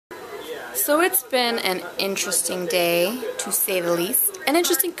So it's been an interesting day, to say the least. An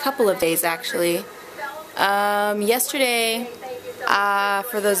interesting couple of days, actually. Yesterday,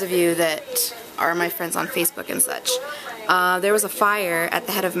 for those of you that are my friends on Facebook and such, there was a fire at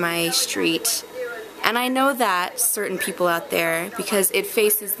the head of my street. And I know that certain people out there, because it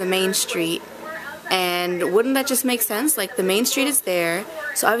faces the main street. And wouldn't that just make sense? Like, the main street is there,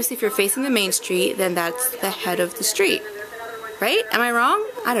 so obviously if you're facing the main street, then that's the head of the street. Right? Am I wrong?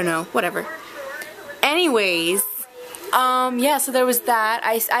 I don't know. Whatever. Anyways, yeah, so there was that.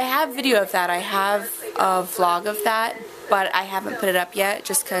 I have video of that. I have a vlog of that, but I haven't put it up yet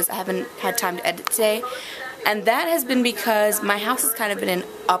just because I haven't had time to edit today. And that has been because my house has kind of been in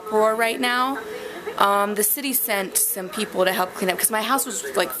uproar right now. The city sent some people to help clean up because my house was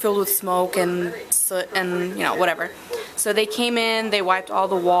like filled with smoke and soot and, you know, whatever. So they came in, they wiped all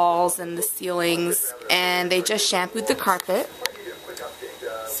the walls and the ceilings, and they just shampooed the carpet.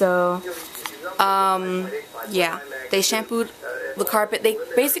 So, yeah, they shampooed the carpet. They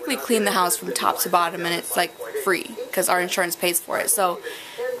basically cleaned the house from top to bottom, and it's like free because our insurance pays for it. So,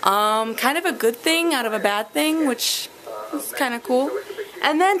 kind of a good thing out of a bad thing, which is kind of cool.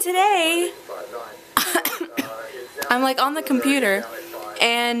 And then today, I'm like on the computer,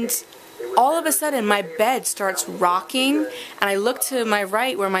 and all of a sudden my bed starts rocking, and I look to my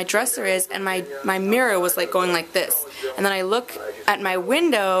right where my dresser is, and my mirror was like going like this. And then I look at my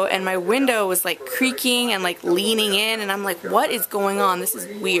window, and my window was like creaking and like leaning in, and I'm like, what is going on? This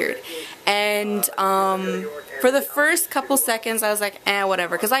is weird. And for the first couple seconds I was like,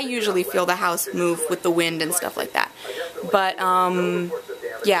 whatever, because I usually feel the house move with the wind and stuff like that. But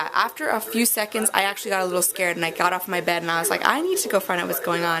yeah, after a few seconds, I actually got a little scared, and I got off my bed, and I was like, I need to go find out what's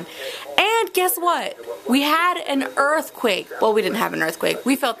going on. And guess what? We had an earthquake. Well, we didn't have an earthquake.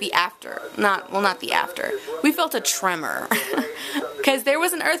 We felt the after. Not the after. We felt a tremor. Because there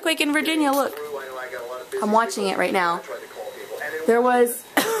was an earthquake in Virginia. Look. I'm watching it right now. There was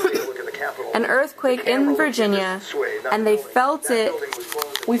an earthquake in Virginia, and they felt it.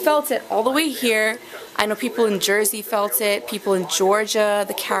 We felt it all the way here. I know people in Jersey felt it, people in Georgia,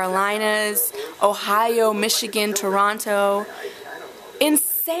 the Carolinas, Ohio, Michigan, Toronto.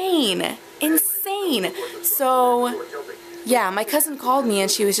 Insane. Insane. So, yeah, my cousin called me and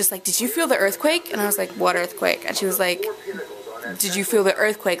she was just like, did you feel the earthquake? And I was like, what earthquake? And she was like, did you feel the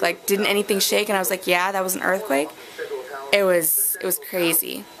earthquake? Like, didn't anything shake? And I was like, yeah, that was an earthquake. It was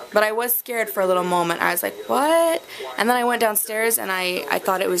crazy. But I was scared for a little moment. I was like, what? And then I went downstairs, and I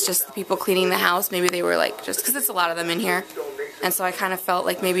thought it was just the people cleaning the house. Maybe they were like, just because it's a lot of them in here. And so I kind of felt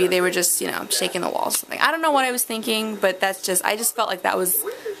like maybe they were just, you know, shaking the walls or something. I don't know what I was thinking, but I just felt like that was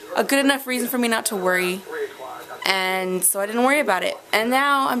a good enough reason for me not to worry. And so I didn't worry about it. And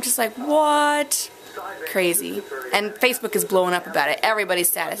now I'm just like, what? Crazy. And Facebook is blowing up about it. Everybody's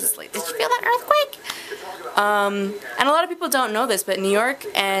status is like, did you feel that earthquake? And a lot of people don't know this, but New York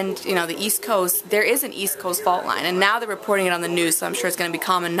and, you know, the East Coast, there is an East Coast fault line, and now they're reporting it on the news, so I'm sure it's going to be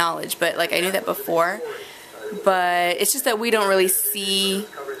common knowledge, but, like, I knew that before, but it's just that we don't really see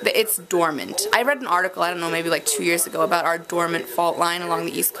that it's dormant. I read an article, I don't know, maybe like 2 years ago about our dormant fault line along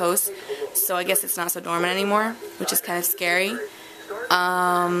the East Coast, so I guess it's not so dormant anymore, which is kind of scary.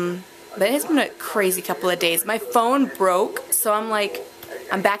 But it's been a crazy couple of days. My phone broke, so I'm like,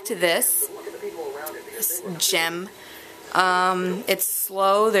 I'm back to this gem. It's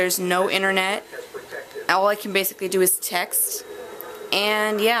slow, there's no internet. All I can basically do is text.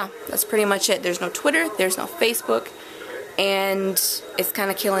 And yeah, that's pretty much it. There's no Twitter, there's no Facebook, and it's kind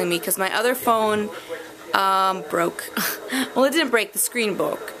of killing me because my other phone broke. Well, it didn't break, the screen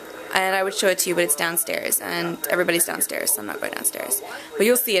broke. And I would show it to you, but it's downstairs, and everybody's downstairs, so I'm not going downstairs. But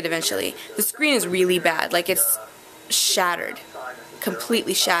you'll see it eventually. The screen is really bad, like it's shattered.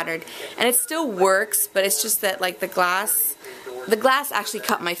 Completely shattered, and it still works, but it's just that like the glass actually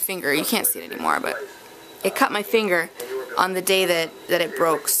cut my finger. You can't see it anymore, but it cut my finger on the day that it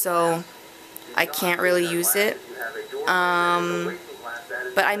broke, so I can't really use it.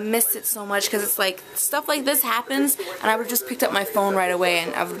 But I missed it so much because it's like stuff like this happens, and I would have just picked up my phone right away,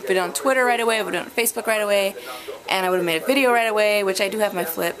 and I would have been on Twitter right away, I would have been on Facebook right away, and I would have made a video right away, which I do have my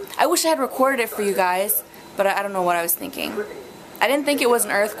flip. I wish I had recorded it for you guys, but I don't know what I was thinking. I didn't think it was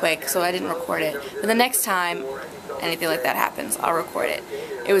an earthquake, so I didn't record it. But the next time anything like that happens, I'll record it.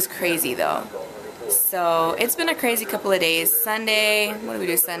 It was crazy, though. So, it's been a crazy couple of days. Sunday, what did we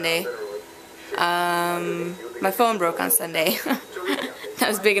do Sunday? My phone broke on Sunday. That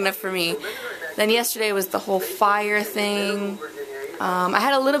was big enough for me. Then yesterday was the whole fire thing. I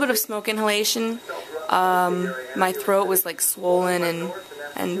had a little bit of smoke inhalation. My throat was like swollen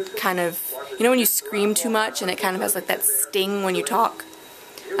and kind of, you know when you scream too much and it kind of has like that sting when you talk?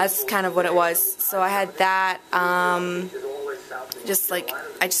 That's kind of what it was. So I had that, just like,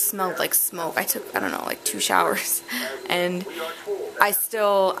 I just smelled like smoke. I took, I don't know, like 2 showers, and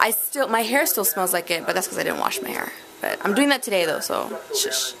my hair still smells like it, but that's because I didn't wash my hair. But I'm doing that today though, so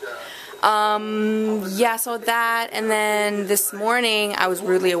shush. Yeah, so that, and then this morning I was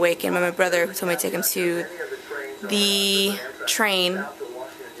rudely awakened by my brother, who told me to take him to the train.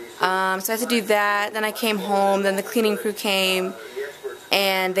 So I had to do that. Then I came home, then the cleaning crew came,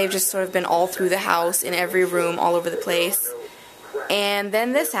 and they've just sort of been all through the house, in every room, all over the place. And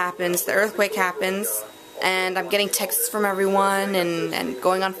then this happens, the earthquake happens, and I'm getting texts from everyone, and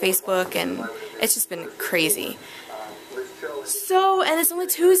going on Facebook, and it's just been crazy. So, and it's only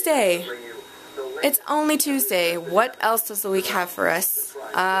Tuesday. It's only Tuesday. What else does the week have for us?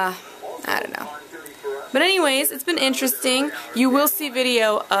 I don't know. But anyways, it's been interesting. You will see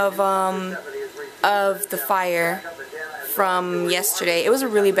video of the fire from yesterday. It was a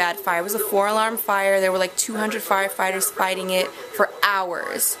really bad fire. It was a 4-alarm fire. There were like 200 firefighters fighting it for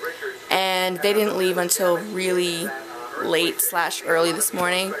hours. And they didn't leave until really late/early this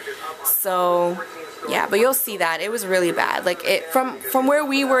morning. So, yeah, but you'll see that. It was really bad. Like, from where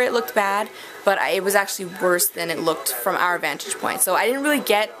we were, it looked bad, but it was actually worse than it looked from our vantage point. So I didn't really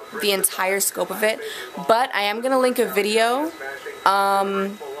get the entire scope of it, but I am going to link a video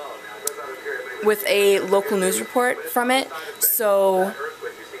with a local news report from it. So,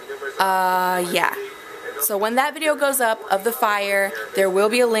 yeah. So when that video goes up of the fire, there will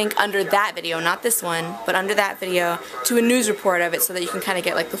be a link under that video, not this one, but under that video, to a news report of it, so that you can kind of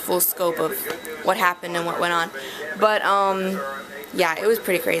get like the full scope of what happened and what went on. But yeah, it was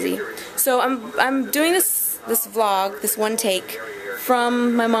pretty crazy. So I'm doing this vlog, this one take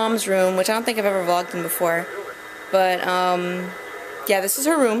from my mom's room, which I don't think I've ever vlogged in before. But yeah, this is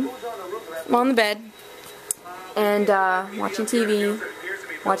her room. I'm on the bed and watching TV,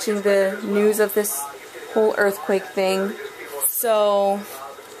 watching the news of this whole earthquake thing. So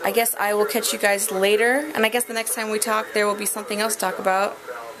I guess I will catch you guys later, and I guess the next time we talk there will be something else to talk about,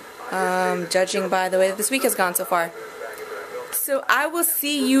 judging by the way that this week has gone so far. So I will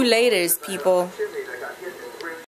see you later, people.